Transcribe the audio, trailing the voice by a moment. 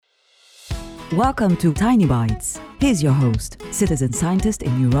Welcome to Tiny Bites. Here's your host, citizen scientist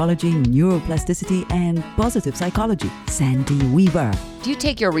in neurology, neuroplasticity, and positive psychology, Sandy Weaver. Do you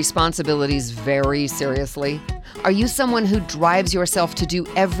take your responsibilities very seriously? Are you someone who drives yourself to do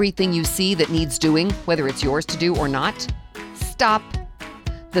everything you see that needs doing, whether it's yours to do or not? Stop.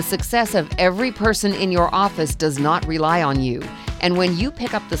 The success of every person in your office does not rely on you. And when you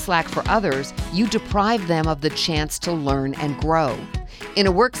pick up the slack for others, you deprive them of the chance to learn and grow. In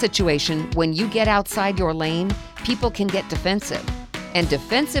a work situation, when you get outside your lane, people can get defensive. And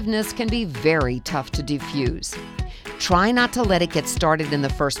defensiveness can be very tough to diffuse. Try not to let it get started in the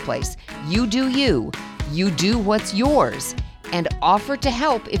first place. You do you. You do what's yours. And offer to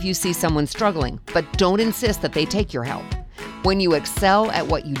help if you see someone struggling, but don't insist that they take your help. When you excel at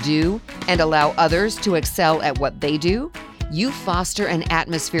what you do and allow others to excel at what they do, you foster an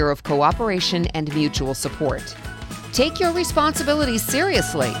atmosphere of cooperation and mutual support. Take your responsibilities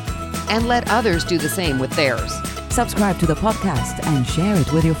seriously and let others do the same with theirs. Subscribe to the podcast and share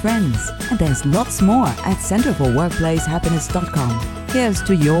it with your friends. And there's lots more at centerforworkplacehappiness.com. Here's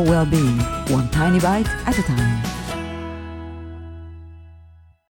to your well-being, one tiny bite at a time.